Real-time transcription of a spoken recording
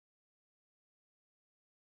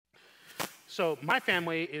So my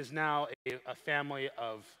family is now a family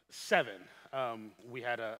of 7. We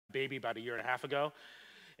had a baby about a year and a half ago,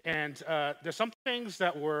 and there's some things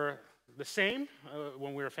that were the same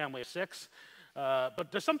when we were a family of 6,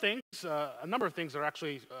 but there's some things, a number of things that are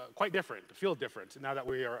actually quite different, feel different now that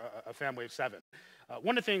we are a family of 7.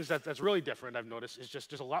 One of the things that's really different, I've noticed, is just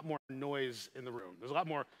there's a lot more noise in the room. There's a lot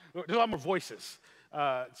more voices.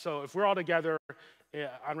 So if we're all together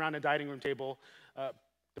around a dining room table,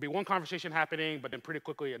 there'll be one conversation happening, but then pretty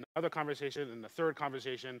quickly another conversation and a third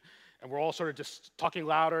conversation, and we're all sort of just talking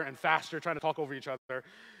louder and faster, trying to talk over each other.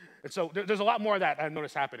 And so there's a lot more of that I've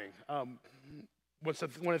noticed happening. One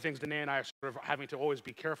of the things Danae and I are sort of having to always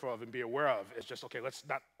be careful of and be aware of is just, okay, let's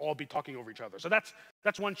not all be talking over each other. So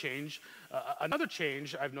that's one change. Another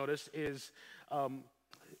change I've noticed is,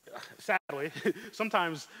 sadly,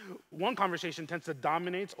 sometimes one conversation tends to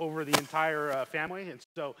dominate over the entire family. And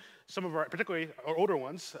so some of our, particularly our older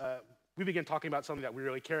ones, we begin talking about something that we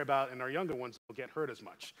really care about, and our younger ones don't get hurt as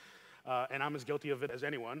much. And I'm as guilty of it as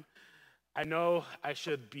anyone. I know I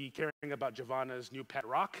should be caring about Giovanna's new pet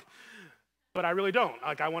rock, but I really don't.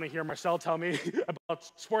 Like, I want to hear Marcel tell me about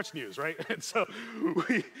sports news, right? And so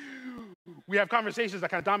we have conversations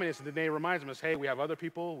that kind of dominate, and Danae reminds us, hey, we have other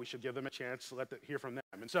people, we should give them a chance to hear from them.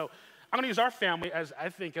 And so I'm going to use our family as, I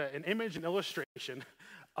think, an image and illustration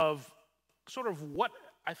of sort of what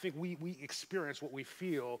I think we experience, what we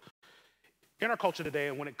feel in our culture today,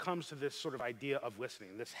 and when it comes to this sort of idea of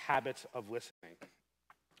listening, this habit of listening.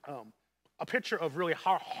 A picture of really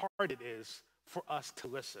how hard it is for us to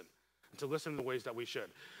listen, and to listen in the ways that we should.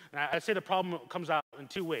 And I'd say the problem comes out in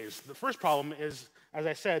 2 ways. The first problem is, as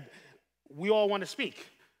I said, we all want to speak.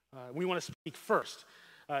 We want to speak first.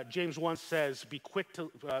 James 1 says, be quick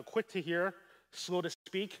to hear, slow to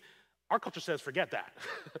speak. Our culture says, forget that.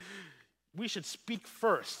 We should speak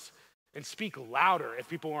first and speak louder if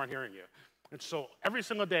people aren't hearing you. And so every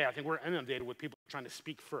single day, I think we're inundated with people trying to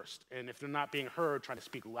speak first. And if they're not being heard, trying to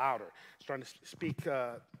speak louder, trying to speak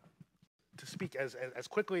as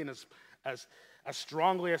quickly and as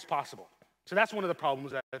strongly as possible. So that's one of the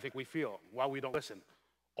problems that I think we feel while we don't listen.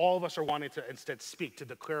 All of us are wanting to instead speak, to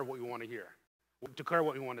declare what we want to hear, declare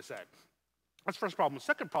what we want to say. That's the first problem. The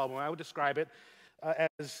second problem, I would describe it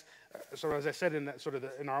as, sort of as I said,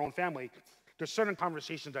 in our own family, there's certain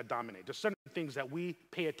conversations that dominate. There's certain things that we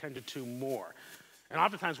pay attention to more. And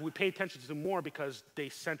oftentimes we pay attention to them more because they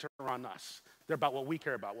center around us. They're about what we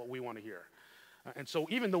care about, what we want to hear. And so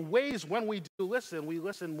even the ways when we do listen, we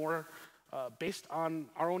listen more based on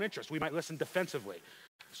our own interests. We might listen defensively.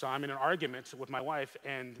 So I'm in an argument with my wife,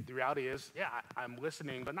 and the reality is, yeah, I'm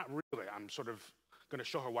listening, but not really. I'm sort of going to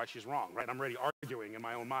show her why she's wrong, right? I'm already arguing in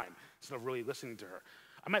my own mind instead of really listening to her.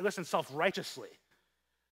 I might listen self-righteously.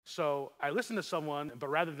 So I listen to someone, but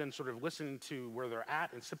rather than sort of listening to where they're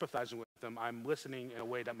at and sympathizing with them, I'm listening in a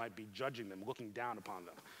way that might be judging them, looking down upon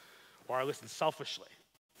them. Or I listen selfishly.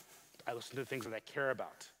 I listen to things that I care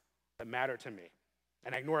about, that matter to me.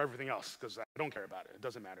 And I ignore everything else because I don't care about it. It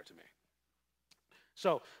doesn't matter to me.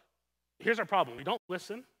 So here's our problem. We don't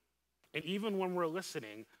listen, and even when we're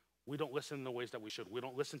listening, we don't listen in the ways that we should. We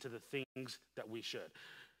don't listen to the things that we should.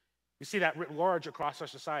 You see that writ large across our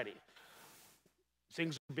society.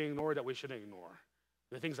 Things are being ignored that we shouldn't ignore.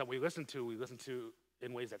 The things that we listen to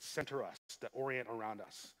in ways that center us, that orient around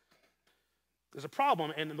us. There's a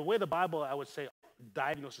problem, and in the way the Bible, I would say,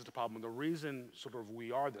 diagnoses the problem, the reason sort of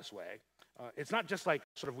we are this way, it's not just like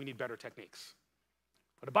sort of we need better techniques.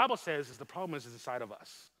 What the Bible says is the problem is inside of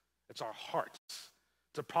us. It's our hearts.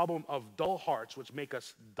 It's a problem of dull hearts, which make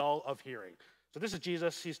us dull of hearing. So this is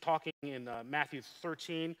Jesus. He's talking in Matthew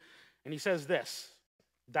 13, and he says this,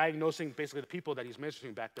 diagnosing basically the people that he's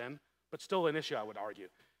ministering back then, but still an issue, I would argue.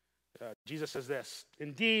 Jesus says this,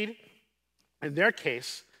 indeed, in their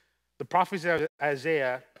case, the prophecy of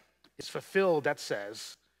Isaiah is fulfilled that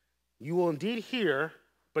says, you will indeed hear,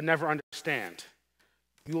 but never understand.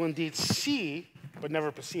 You will indeed see, but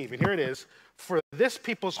never perceive. And here it is, for this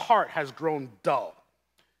people's heart has grown dull,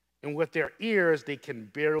 and with their ears they can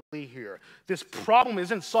barely hear. This problem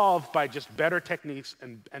isn't solved by just better techniques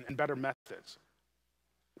and better methods.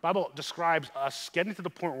 The Bible describes us getting to the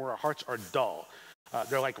point where our hearts are dull.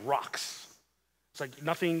 They're like rocks. It's like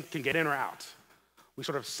nothing can get in or out. We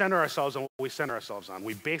sort of center ourselves on what we center ourselves on.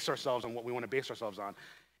 We base ourselves on what we want to base ourselves on.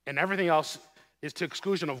 And everything else is to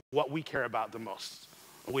exclusion of what we care about the most,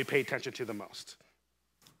 what we pay attention to the most.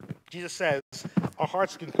 Jesus says our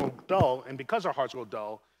hearts can go dull, and because our hearts go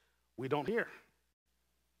dull, we don't hear.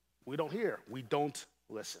 We don't hear. We don't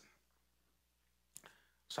listen.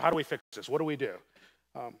 So how do we fix this? What do we do?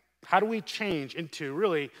 How do we change into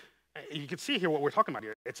really, you can see here what we're talking about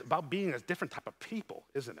here. It's about being a different type of people,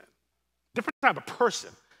 isn't it? different type of person.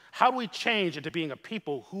 How do we change into being a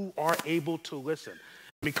people who are able to listen?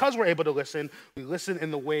 Because we're able to listen, we listen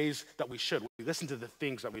in the ways that we should. We listen to the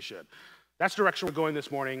things that we should. That's the direction we're going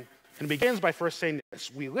this morning. And it begins by first saying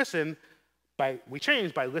this. We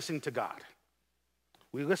change by listening to God.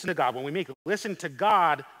 We listen to God. When we make listen to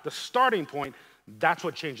God the starting point, that's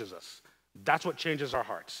what changes us. That's what changes our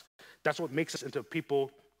hearts. That's what makes us into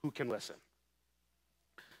people who can listen.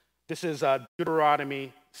 This is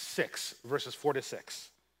Deuteronomy 6, verses 4 to 6.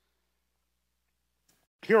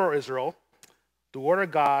 Hear, O Israel, the Lord our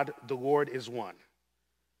God, the Lord is one.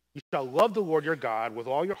 You shall love the Lord your God with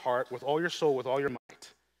all your heart, with all your soul, with all your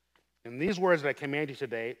might. And these words that I command you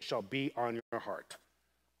today shall be on your heart.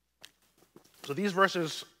 So these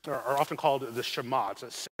verses are often called the Shema. It's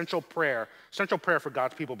a central prayer for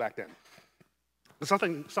God's people back then. It's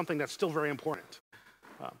something that's still very important.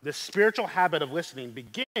 This spiritual habit of listening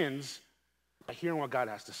begins by hearing what God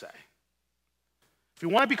has to say. If you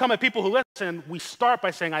want to become a people who listen, we start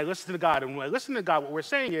by saying, I listen to God. And when I listen to God, what we're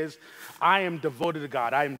saying is, I am devoted to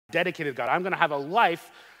God. I am dedicated to God. I'm going to have a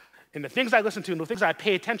life in the things I listen to and the things I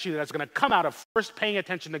pay attention to that's going to come out of first paying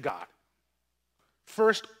attention to God.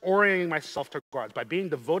 First orienting myself to God. By being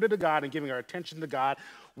devoted to God and giving our attention to God,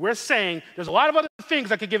 we're saying there's a lot of other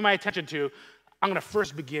things I could give my attention to. I'm going to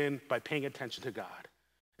first begin by paying attention to God.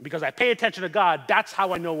 And because I pay attention to God, that's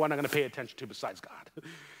how I know what I'm going to pay attention to besides God.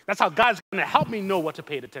 That's how God's going to help me know what to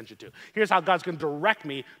pay attention to. Here's how God's going to direct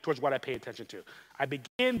me towards what I pay attention to. I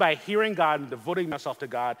begin by hearing God and devoting myself to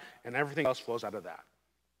God, and everything else flows out of that.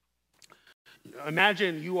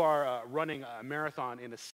 Imagine you are running a marathon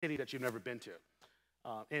in a city that you've never been to.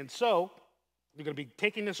 And so you're going to be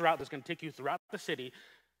taking this route that's going to take you throughout the city.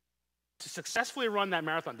 To successfully run that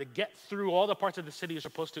marathon, to get through all the parts of the city you're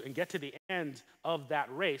supposed to and get to the end of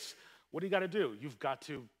that race, what do you got to do? You've got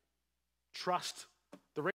to trust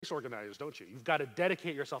the race organizers, don't you? You've got to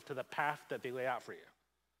dedicate yourself to the path that they lay out for you.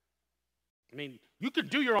 I mean, you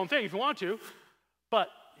could do your own thing if you want to, but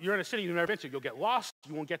you're in a city you've never been to. You'll get lost,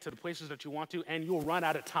 you won't get to the places that you want to, and you'll run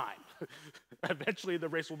out of time. Eventually, the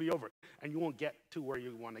race will be over, and you won't get to where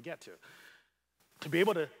you want to get to. To be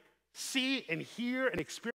able to see and hear and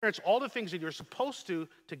experience all the things that you're supposed to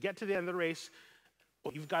get to the end of the race,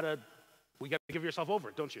 well, we got to give yourself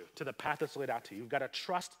over, don't you, to the path that's laid out to you. You've got to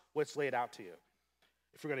trust what's laid out to you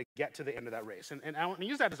if we're going to get to the end of that race. And I want to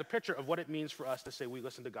use that as a picture of what it means for us to say we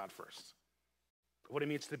listen to God first, what it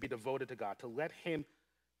means to be devoted to God, to let him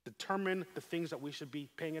determine the things that we should be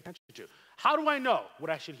paying attention to. How do I know what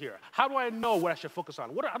I should hear? How do I know what I should focus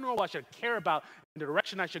on? I don't know what I should care about in the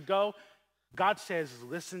direction I should go. God says,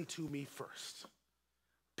 listen to me first.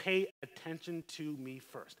 Pay attention to me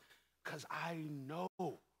first, because I know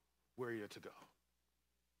where you're to go.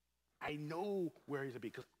 I know where you're to be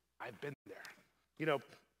because I've been there. You know,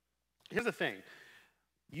 here's the thing.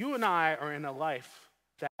 You and I are in a life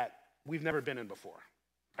that we've never been in before.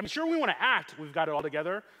 I mean, sure, we want to act. We've got it all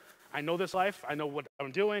together. I know this life. I know what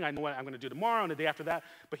I'm doing. I know what I'm going to do tomorrow and the day after that.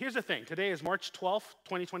 But here's the thing. Today is March 12th,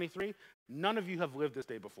 2023. None of you have lived this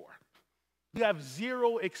day before. You have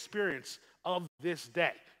zero experience of this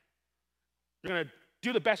day. You're going to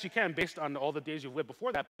do the best you can based on all the days you've lived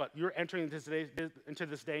before that, but you're entering into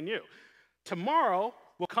this day new. Tomorrow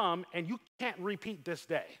will come, and you can't repeat this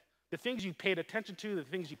day. The things you paid attention to, the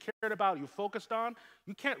things you cared about, you focused on,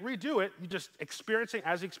 you can't redo it. You just experience it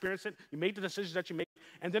as you experience it. You make the decisions that you make,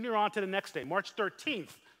 and then you're on to the next day. March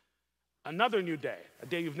 13th, another new day, a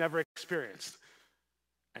day you've never experienced.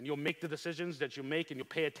 And you'll make the decisions that you make, and you'll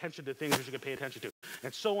pay attention to things that you can pay attention to,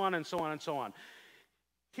 and so on and so on and so on.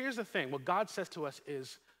 Here's the thing. What God says to us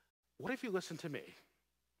is, what if you listen to me?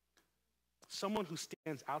 Someone who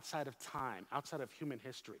stands outside of time, outside of human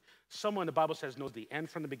history. Someone, the Bible says, knows the end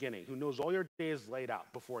from the beginning, who knows all your days laid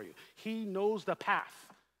out before you. He knows the path.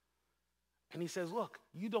 And he says, look,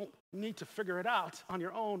 you don't need to figure it out on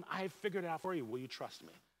your own. I've figured it out for you. Will you trust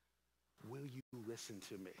me? Will you listen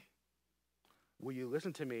to me? Will you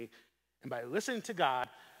listen to me? And by listening to God,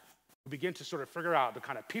 we begin to sort of figure out the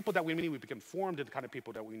kind of people that we need. We become formed into the kind of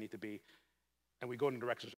people that we need to be. And we go in the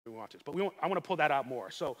directions we want to. But I want to pull that out more.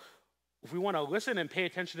 So if we want to listen and pay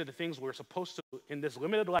attention to the things we're supposed to in this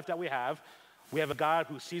limited life that we have a God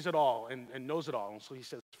who sees it all and knows it all. And so he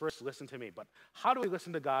says, first, listen to me. But how do we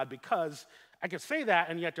listen to God? Because I could say that,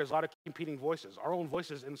 and yet there's a lot of competing voices, our own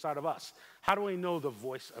voices inside of us. How do we know the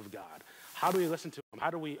voice of God? How do we listen to him?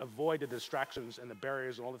 How do we avoid the distractions and the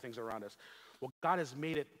barriers and all the things around us? Well, God has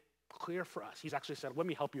made it clear for us. He's actually said, let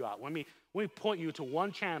me help you out. Let me point you to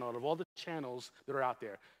one channel out of all the channels that are out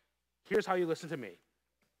there. Here's how you listen to me.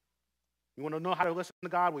 You want to know how to listen to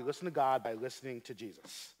God? We listen to God by listening to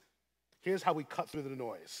Jesus. Here's how we cut through the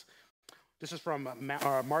noise. This is from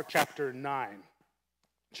Mark chapter 9.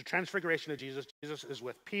 It's a transfiguration of Jesus. Jesus is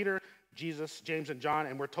with Peter, Jesus, James, and John,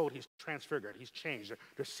 and we're told he's transfigured. He's changed.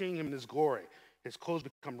 They're seeing him in his glory. His clothes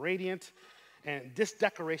become radiant, and this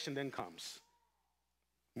declaration then comes.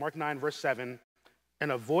 Mark 9, verse 7,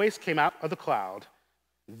 and a voice came out of the cloud,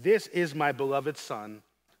 "This is my beloved Son,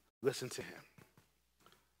 listen to him."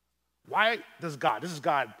 Why does God, this is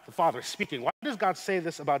God the Father speaking, why does God say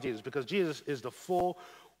this about Jesus? Because Jesus is the full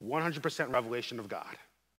 100% revelation of God.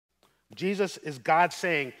 Jesus is God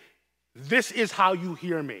saying, this is how you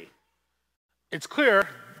hear me. It's clear,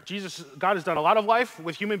 God has done a lot of life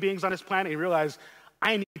with human beings on this planet. He realized,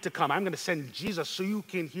 I need to come. I'm going to send Jesus so you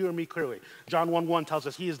can hear me clearly. John 1:1 tells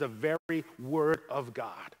us he is the very word of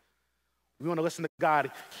God. We want to listen to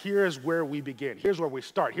God. Here's where we begin. Here's where we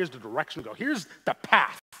start. Here's the direction we go. Here's the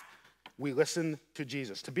path. We listen to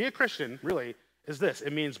Jesus. To be a Christian, really, is this.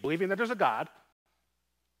 It means believing that there's a God,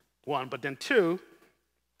 one, but then two,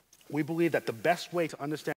 we believe that the best way to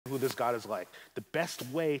understand who this God is like, the best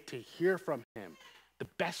way to hear from him, the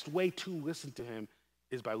best way to listen to him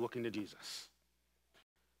is by looking to Jesus.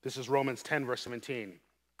 This is Romans 10, verse 17.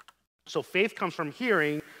 So faith comes from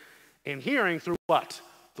hearing, and hearing through what?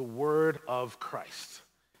 The word of Christ.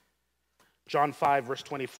 John 5, verse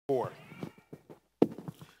 24.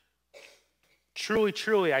 Truly,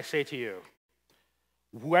 truly, I say to you,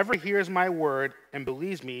 whoever hears my word and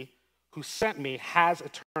believes me, who sent me, has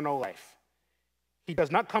eternal life. He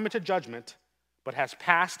does not come into judgment, but has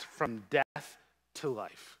passed from death to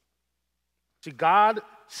life. See, God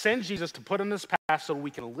sends Jesus to put on this path so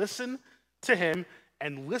we can listen to him,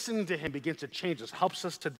 and listening to him begins to change us, helps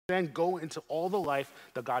us to then go into all the life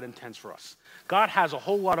that God intends for us. God has a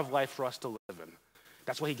whole lot of life for us to live in.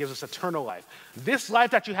 That's why he gives us eternal life. This life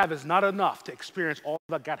that you have is not enough to experience all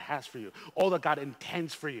that God has for you, all that God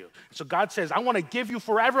intends for you. So God says, I want to give you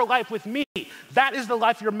forever life with me. That is the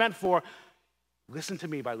life you're meant for. Listen to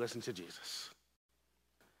me by listening to Jesus.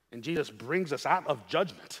 And Jesus brings us out of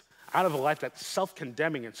judgment, out of a life that's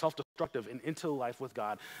self-condemning and self-destructive, and into a life with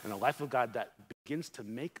God, and a life with God that begins to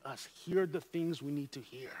make us hear the things we need to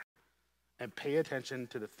hear and pay attention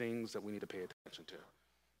to the things that we need to pay attention to.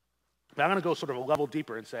 But I'm going to go sort of a level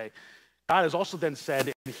deeper and say, God has also then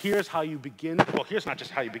said, here's how you begin. Well, here's not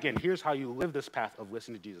just how you begin. Here's how you live this path of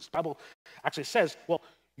listening to Jesus. The Bible actually says, well,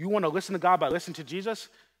 you want to listen to God by listening to Jesus?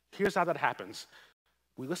 Here's how that happens.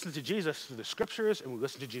 We listen to Jesus through the scriptures, and we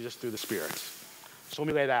listen to Jesus through the Spirit. So let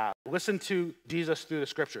me lay that out. Listen to Jesus through the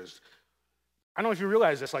scriptures. I don't know if you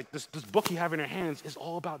realize this, like this book you have in your hands is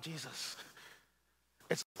all about Jesus.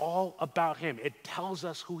 It's all about him. It tells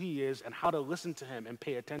us who he is and how to listen to him and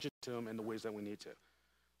pay attention to him in the ways that we need to.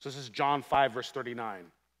 So this is John 5, verse 39.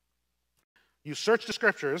 You search the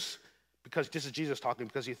scriptures, because this is Jesus talking,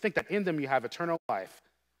 because you think that in them you have eternal life.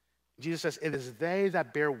 Jesus says, it is they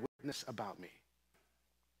that bear witness about me.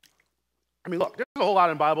 I mean, look, there's a whole lot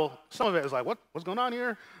in the Bible. Some of it is like, what's going on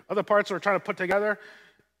here? Other parts are trying to put together.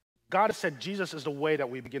 God has said Jesus is the way that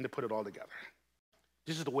we begin to put it all together.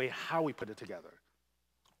 This is the way how we put it together.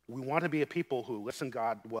 We want to be a people who listen to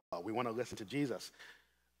God well. We want to listen to Jesus.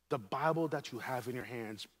 The Bible that you have in your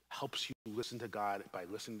hands helps you listen to God by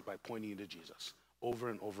pointing you to Jesus over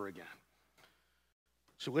and over again.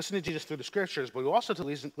 So listen to Jesus through the scriptures, but we also to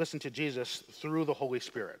listen to Jesus through the Holy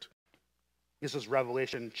Spirit. This is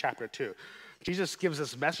Revelation chapter 2. Jesus gives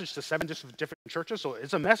this message to 7 different churches, so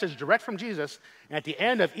it's a message direct from Jesus. And at the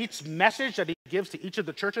end of each message that he gives to each of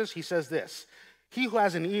the churches, he says this: he who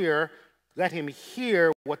has an ear, let him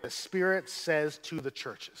hear what the Spirit says to the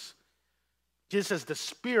churches. Jesus says, the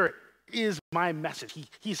Spirit is my message.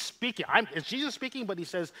 He's speaking. It's Jesus speaking, but he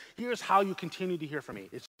says, here's how you continue to hear from me.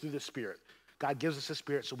 It's through the Spirit. God gives us the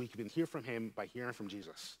Spirit so we can hear from him by hearing from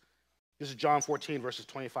Jesus. This is John 14, verses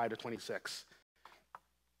 25 to 26.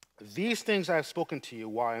 These things I have spoken to you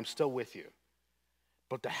while I am still with you.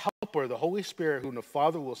 But the Helper, the Holy Spirit, whom the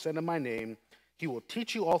Father will send in my name, he will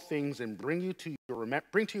teach you all things and bring to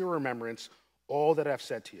your remembrance all that I have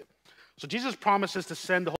said to you. So Jesus promises to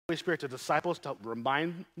send the Holy Spirit to disciples to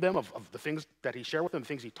remind them of the things that he shared with them, the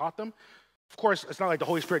things he taught them. Of course, it's not like the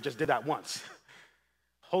Holy Spirit just did that once.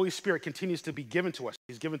 Holy Spirit continues to be given to us.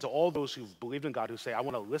 He's given to all those who believe in God, who say, I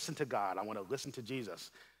want to listen to God. I want to listen to Jesus.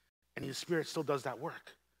 And his Spirit still does that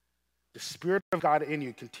work. The Spirit of God in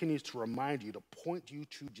you continues to remind you, to point you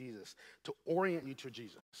to Jesus, to orient you to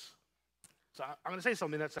Jesus. So I'm going to say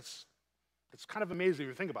something that's kind of amazing if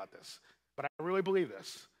you think about this, but I really believe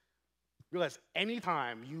this. Realize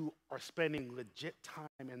anytime you are spending legit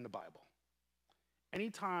time in the Bible,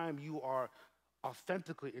 anytime you are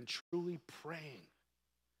authentically and truly praying,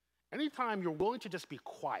 anytime you're willing to just be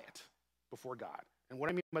quiet before God. And what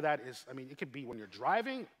I mean by that is, it could be when you're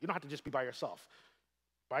driving. You don't have to just be by yourself.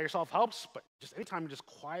 By yourself helps, but just anytime you're just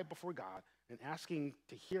quiet before God and asking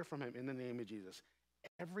to hear from him in the name of Jesus.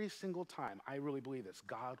 Every single time, I really believe this,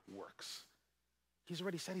 God works. He's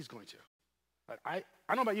already said he's going to. I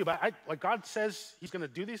don't know about you, but like God says he's going to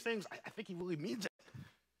do these things, I think he really means it.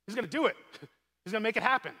 He's going to do it. He's going to make it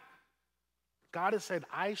happen. God has said,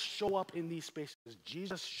 I show up in these spaces.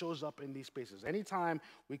 Jesus shows up in these spaces. Anytime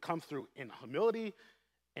we come through in humility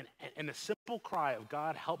and a simple cry of,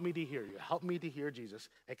 God, help me to hear you. Help me to hear Jesus.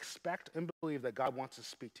 Expect and believe that God wants to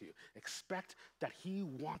speak to you. Expect that he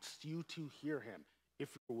wants you to hear him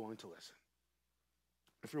if you're willing to listen,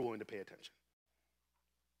 if you're willing to pay attention.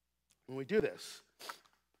 When we do this,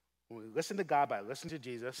 when we listen to God by listening to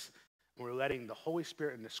Jesus, and we're letting the Holy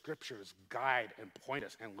Spirit and the scriptures guide and point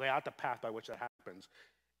us and lay out the path by which that happens,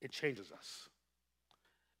 it changes us.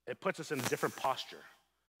 It puts us in a different posture.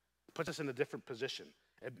 It puts us in a different position.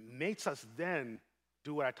 It makes us then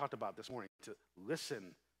do what I talked about this morning, to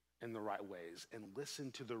listen in the right ways and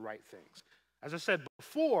listen to the right things. As I said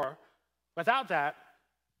before, without that,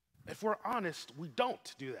 if we're honest, we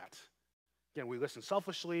don't do that. Again, we listen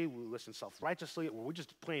selfishly, we listen self-righteously, or we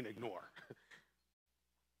just plain ignore.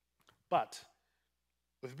 But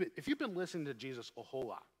if you've been listening to Jesus a whole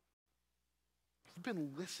lot, if you've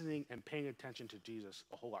been listening and paying attention to Jesus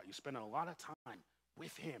a whole lot, you spend a lot of time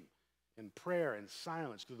with him in prayer and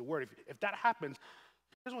silence through the word. If that happens,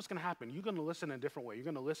 here's what's going to happen. You're going to listen in a different way. You're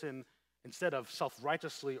going to listen instead of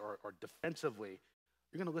self-righteously or defensively.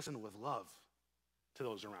 You're going to listen with love to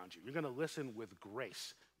those around you. You're going to listen with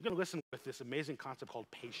grace. You're going to listen with this amazing concept called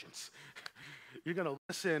patience. You're going to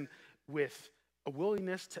listen with a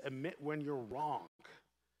willingness to admit when you're wrong,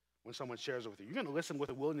 when someone shares it with you. You're going to listen with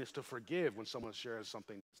a willingness to forgive when someone shares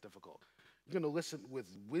something that's difficult. You're going to listen with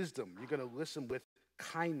wisdom. You're going to listen with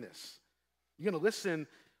kindness. You're going to listen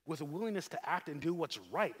with a willingness to act and do what's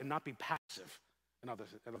right and not be passive in other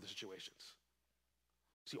situations.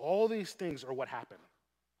 See, all these things are what happen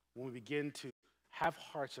when we begin to have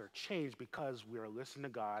hearts that are changed because we are listening to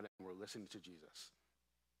God and we're listening to Jesus.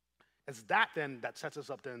 It's that then that sets us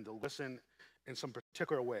up then to listen in some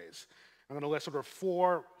particular ways. I'm going to list sort of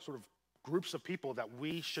four sort of groups of people that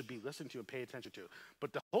we should be listening to and pay attention to.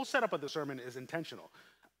 But the whole setup of the sermon is intentional.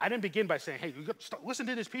 I didn't begin by saying, hey, you got to listen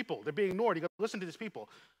to these people. They're being ignored. You got to listen to these people.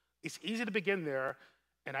 It's easy to begin there,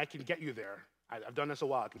 and I can get you there. I've done this a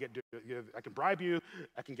while. I can bribe you.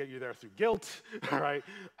 I can get you there through guilt, right?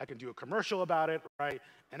 I can do a commercial about it, right?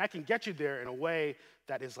 And I can get you there in a way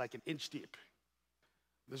that is like an inch deep.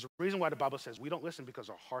 There's a reason why the Bible says we don't listen because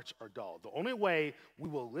our hearts are dull. The only way we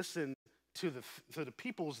will listen to the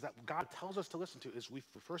peoples that God tells us to listen to is we've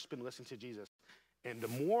first been listening to Jesus. And the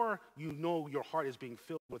more you know your heart is being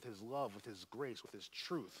filled with his love, with his grace, with his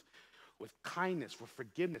truth, with kindness, with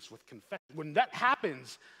forgiveness, with confession, when that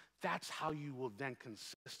happens, that's how you will then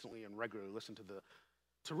consistently and regularly listen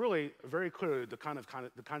to really very clearly the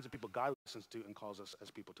kinds of people God listens to and calls us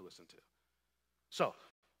as people to listen to. So,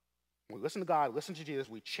 when we listen to God, listen to Jesus,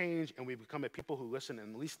 we change and we become a people who listen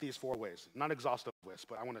in at least these four ways. Not exhaustive list,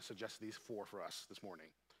 but I want to suggest these four for us this morning.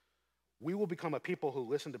 We will become a people who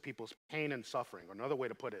listen to people's pain and suffering. Or another way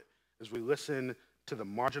to put it is we listen to the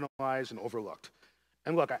marginalized and overlooked.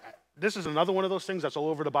 And look, this is another one of those things that's all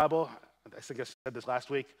over the Bible. I think I said this last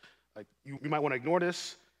week. Like you might want to ignore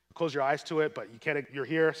this, close your eyes to it, but you can't. You're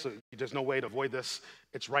here, so there's no way to avoid this.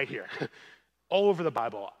 It's right here. All over the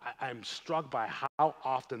Bible, I'm struck by how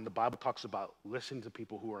often the Bible talks about listening to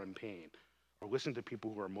people who are in pain or listening to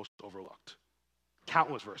people who are most overlooked.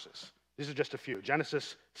 Countless verses. These are just a few.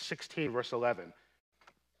 Genesis 16, verse 11.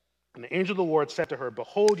 And the angel of the Lord said to her,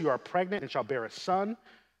 behold, you are pregnant and shall bear a son.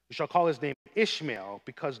 You shall call his name Ishmael,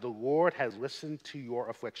 because the Lord has listened to your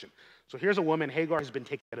affliction. So here's a woman, Hagar, has been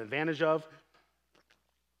taken advantage of.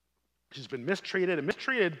 She's been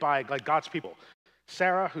mistreated by God's people.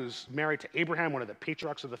 Sarah, who's married to Abraham, one of the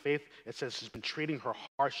patriarchs of the faith, it says she's been treating her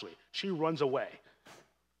harshly. She runs away.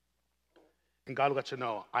 And God lets her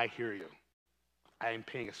know, I hear you. I am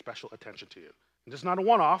paying a special attention to you. And this is not a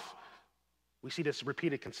one-off. We see this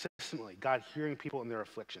repeated consistently. God hearing people in their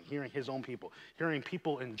affliction, hearing his own people, hearing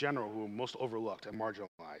people in general who are most overlooked and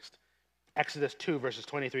marginalized. Exodus 2, verses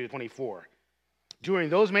 23 to 24. During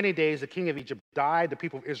those many days, the king of Egypt died. The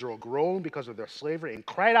people of Israel groaned because of their slavery and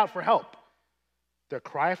cried out for help. Their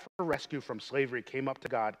cry for rescue from slavery came up to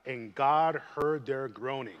God, and God heard their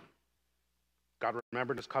groaning. God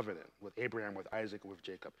remembered his covenant with Abraham, with Isaac, and with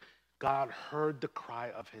Jacob. God heard the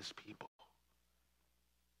cry of his people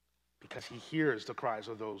because he hears the cries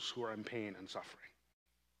of those who are in pain and suffering.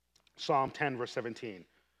 Psalm 10, verse 17.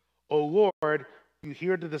 O Lord, You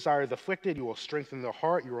hear the desire of the afflicted, you will strengthen their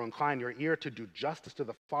heart, you will incline your ear to do justice to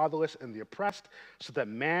the fatherless and the oppressed, so that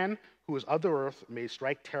man who is of the earth may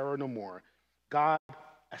strike terror no more. God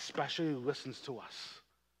especially listens to us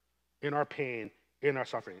in our pain, in our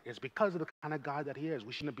suffering. It's because of the kind of God that he is.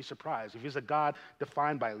 We shouldn't be surprised. If he's a God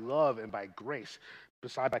defined by love and by grace,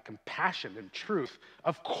 beside by compassion and truth,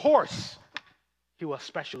 of course he will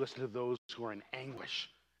especially listen to those who are in anguish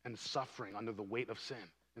and suffering under the weight of sin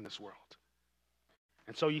in this world.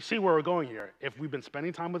 And so you see where we're going here. If we've been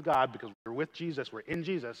spending time with God because we're with Jesus, we're in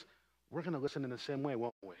Jesus, we're going to listen in the same way,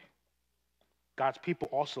 won't we? God's people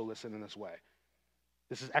also listen in this way.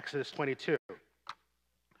 This is Exodus 22.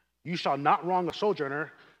 You shall not wrong a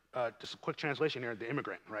sojourner. Just a quick translation here, the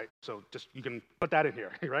immigrant, right? So just you can put that in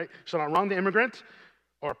here, right? Shall not wrong the immigrant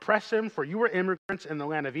or oppress him, for you were immigrants in the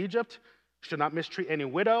land of Egypt. Should not mistreat any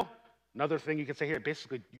widow. Another thing you can say here,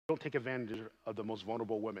 basically, you don't take advantage of the most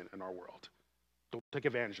vulnerable women in our world. Don't take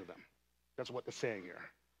advantage of them. That's what they're saying here.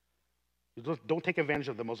 You don't take advantage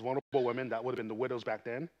of the most vulnerable women. That would have been the widows back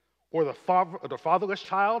then. Or the fatherless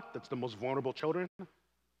child. That's the most vulnerable children.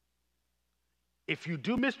 If you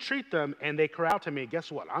do mistreat them and they cry out to me,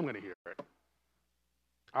 guess what? I'm going to hear it.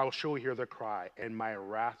 I will surely hear their cry, and my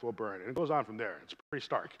wrath will burn. And it goes on from there. It's pretty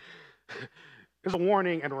stark. It's a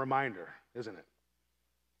warning and a reminder, isn't it?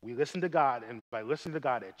 We listen to God, and by listening to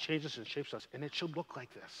God, it changes and shapes us, and it should look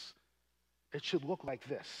like this. It should look like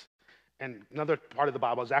this. And another part of the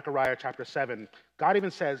Bible, Zechariah chapter 7, God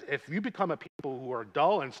even says, if you become a people who are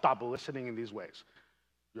dull and stop listening in these ways,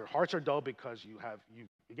 your hearts are dull because you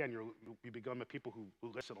become a people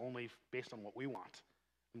who listen only based on what we want.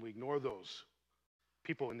 And we ignore those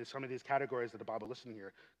people in some of these categories that the Bible listening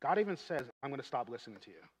here. God even says, I'm going to stop listening to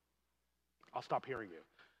you. I'll stop hearing you.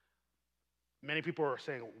 Many people are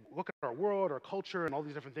saying, look at our world, our culture, and all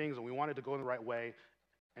these different things, and we want it to go in the right way.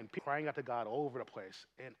 And people crying out to God all over the place.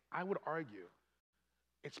 And I would argue,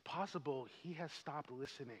 it's possible he has stopped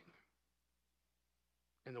listening.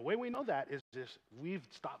 And the way we know that is just we've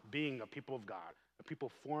stopped being a people of God, a people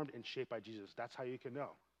formed and shaped by Jesus. That's how you can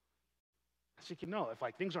know. So you can know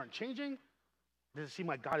if things aren't changing, does it seem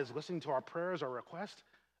like God is listening to our prayers, our requests?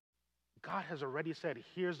 God has already said,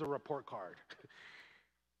 here's the report card.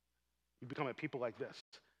 You become a people like this.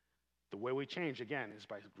 The way we change, again, is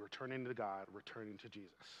by returning to God, returning to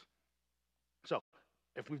Jesus. So,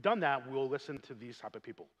 if we've done that, we'll listen to these type of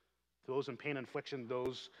people, those in pain and affliction,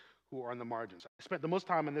 those who are on the margins. I spent the most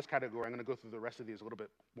time in this category. I'm going to go through the rest of these a little bit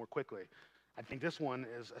more quickly. I think this one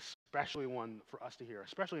is especially one for us to hear,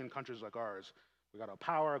 especially in countries like ours. We got a lot of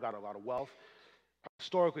power, got a lot of wealth.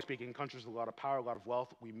 Historically speaking, countries with a lot of power, a lot of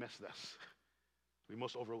wealth, we miss this. We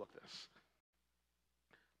most overlook this.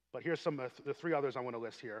 But here's some of the three others I want to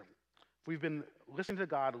list here. If we've been listening to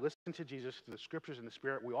God, listening to Jesus through the scriptures and the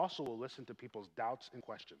Spirit, we also will listen to people's doubts and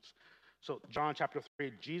questions. So John chapter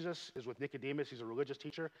 3, Jesus is with Nicodemus. He's a religious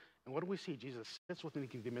teacher. And what do we see? Jesus sits with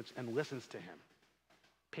Nicodemus and listens to him,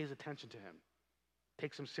 pays attention to him,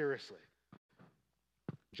 takes him seriously.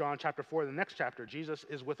 John chapter 4, the next chapter, Jesus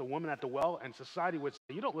is with a woman at the well, and society would say,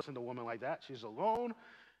 you don't listen to a woman like that. She's alone.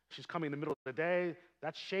 She's coming in the middle of the day.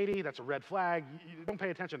 That's shady. That's a red flag. You don't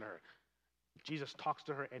pay attention to her. Jesus talks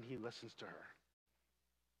to her, and he listens to her.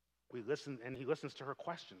 We listen, and he listens to her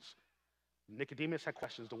questions. Nicodemus had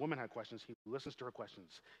questions. The woman had questions. He listens to her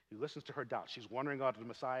questions. He listens to her doubts. She's wondering about the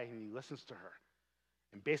Messiah, and he listens to her.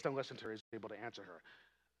 And based on listening to her, he's able to answer her.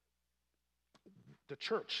 The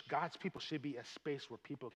church, God's people, should be a space where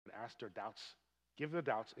people can ask their doubts, give their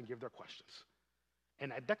doubts, and give their questions.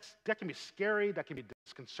 And that can be scary. That can be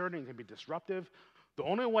disconcerting. It can be disruptive. The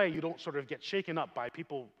only way you don't sort of get shaken up by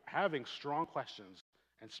people having strong questions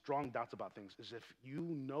and strong doubts about things is if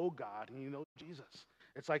you know God and you know Jesus.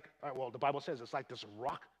 It's like, the Bible says it's like this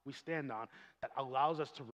rock we stand on that allows us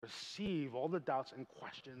to receive all the doubts and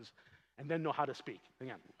questions and then know how to speak.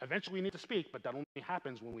 Again, eventually we need to speak, but that only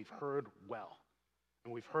happens when we've heard well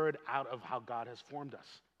and we've heard out of how God has formed us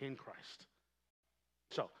in Christ.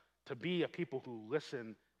 So, to be a people who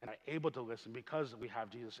listen and are able to listen because we have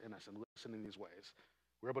Jesus in us and listen in these ways.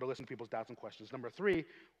 We're able to listen to people's doubts and questions. Number 3,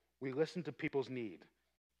 we listen to people's need.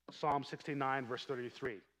 Psalm 69, verse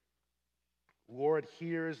 33. Lord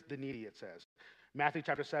hears the needy, it says. Matthew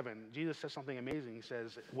chapter 7, Jesus says something amazing. He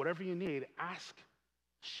says, whatever you need, ask,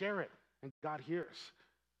 share it, and God hears.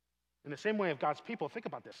 In the same way of God's people, think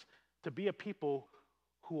about this. To be a people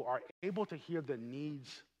who are able to hear the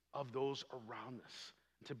needs of those around us.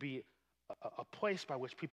 To be a place by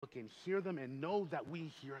which people can hear them and know that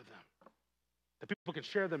we hear them. That people can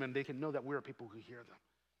share them and they can know that we're people who hear them.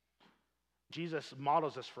 Jesus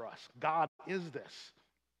models this for us. God is this.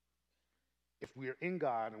 If we are in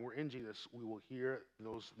God and we're in Jesus, we will hear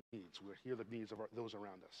those needs. We'll hear the needs of those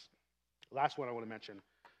around us. Last one I want to mention,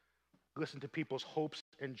 listen to people's hopes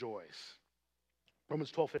and joys.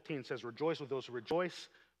 Romans 12:15 says, rejoice with those who rejoice,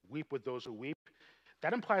 weep with those who weep.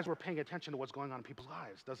 That implies we're paying attention to what's going on in people's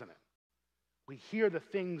lives, doesn't it? We hear the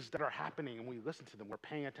things that are happening and we listen to them. We're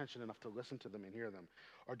paying attention enough to listen to them and hear them.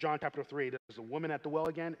 Or John chapter 3, there's a woman at the well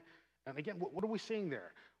again. And again, what are we seeing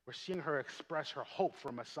there? We're seeing her express her hope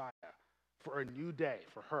for Messiah, for a new day,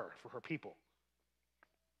 for her people.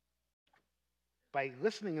 By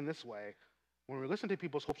listening in this way, when we listen to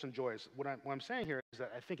people's hopes and joys, what I'm saying here is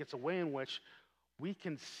that I think it's a way in which we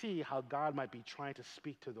can see how God might be trying to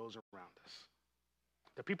speak to those around us.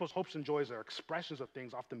 That people's hopes and joys are expressions of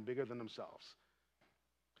things often bigger than themselves.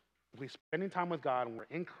 If we're spending time with God and we're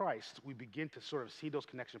in Christ, we begin to sort of see those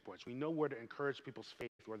connection points. We know where to encourage people's faith,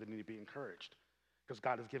 where they need to be encouraged, because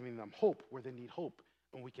God is giving them hope where they need hope.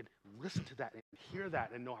 And we can listen to that and hear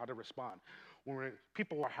that and know how to respond. When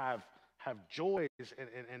people have joys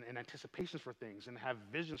and anticipations for things and have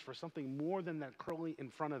visions for something more than that currently in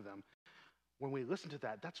front of them, when we listen to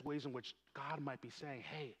that, that's ways in which God might be saying,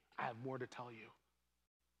 hey, I have more to tell you.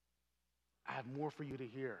 I have more for you to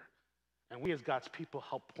hear. And we as God's people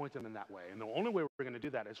help point them in that way. And the only way we're going to do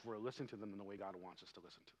that is we're listening to them in the way God wants us to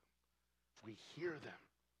listen to them. We hear them.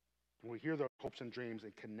 We hear their hopes and dreams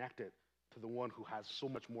and connect it to the one who has so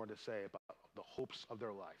much more to say about the hopes of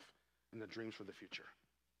their life and the dreams for the future.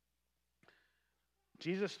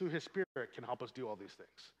 Jesus, through his Spirit, can help us do all these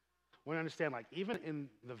things. We understand, like, even in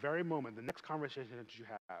the very moment, the next conversation that you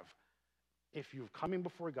have, if you're coming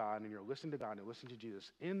before God and you're listening to God and listening to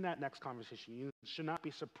Jesus, in that next conversation, you should not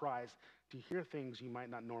be surprised to hear things you might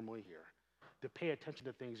not normally hear, to pay attention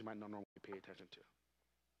to things you might not normally pay attention to.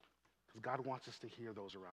 Because God wants us to hear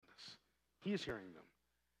those around us. He's hearing them.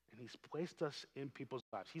 And he's placed us in people's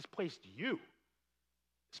lives. He's placed you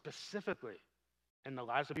specifically in the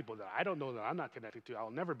lives of people that I don't know, that I'm not connected to.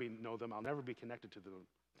 I'll never know them. I'll never be connected to them.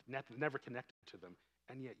 Never connected to them.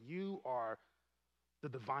 And yet you are the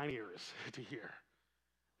divine ears to hear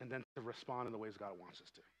and then to respond in the ways God wants us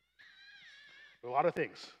to. There are a lot of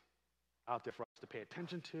things out there for us to pay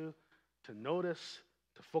attention to notice,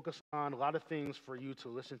 to focus on, a lot of things for you to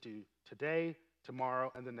listen to today,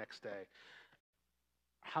 tomorrow, and the next day.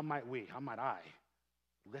 How might I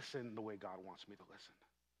listen the way God wants me to listen?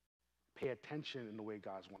 Pay attention in the way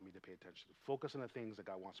God wants me to pay attention to. Focus on the things that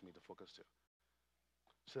God wants me to focus to.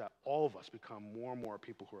 So that all of us become more and more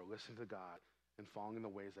people who are listening to God and following in the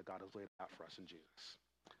ways that God has laid out for us in Jesus.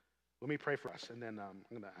 Let me pray for us, and then I'm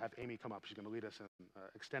going to have Amy come up. She's going to lead us in an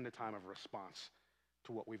extended time of response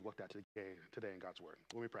to what we've looked at today in God's Word.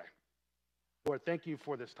 Let me pray. Lord, thank you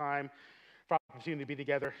for this time, for the opportunity to be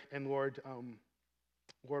together, and Lord,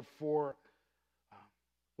 for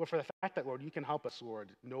the fact that, Lord, you can help us, Lord,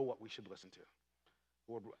 know what we should listen to.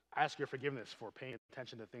 Lord, I ask your forgiveness for paying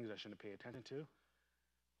attention to things I shouldn't pay attention to.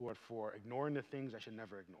 Lord, for ignoring the things I should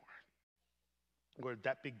never ignore. Lord,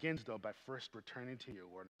 that begins, though, by first returning to you,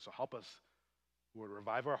 Lord. So help us, Lord,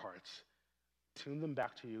 revive our hearts, tune them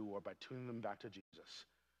back to you, Lord, by tuning them back to Jesus.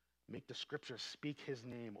 Make the scriptures speak his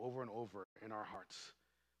name over and over in our hearts.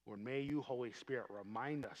 Lord, may you, Holy Spirit,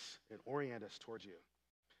 remind us and orient us towards you.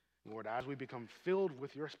 Lord, as we become filled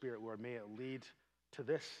with your Spirit, Lord, may it lead to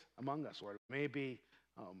this among us, Lord. It may be,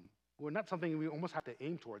 Lord, not something we almost have to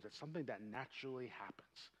aim towards. It's something that naturally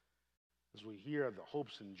happens. As we hear the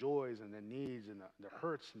hopes and joys and the needs and the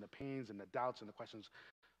hurts and the pains and the doubts and the questions,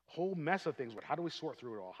 a whole mess of things, Lord. How do we sort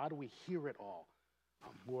through it all? How do we hear it all?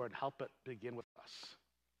 Lord, help it begin with us.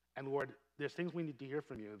 And Lord, there's things we need to hear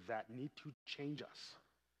from you that need to change us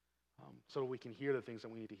so that we can hear the things that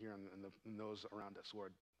we need to hear in those around us,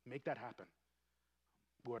 Lord. Make that happen.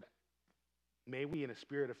 Lord, may we, in a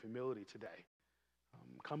spirit of humility today,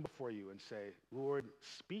 come before you and say, Lord,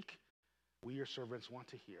 speak. We, your servants, want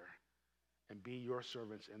to hear, and be your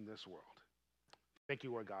servants in this world. Thank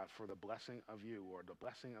you, Lord God, for the blessing of you, Lord, the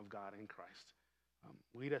blessing of God in Christ.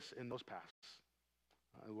 Lead us in those paths.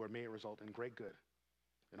 Lord, may it result in great good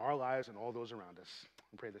in our lives and all those around us.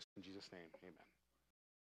 We pray this in Jesus' name. Amen.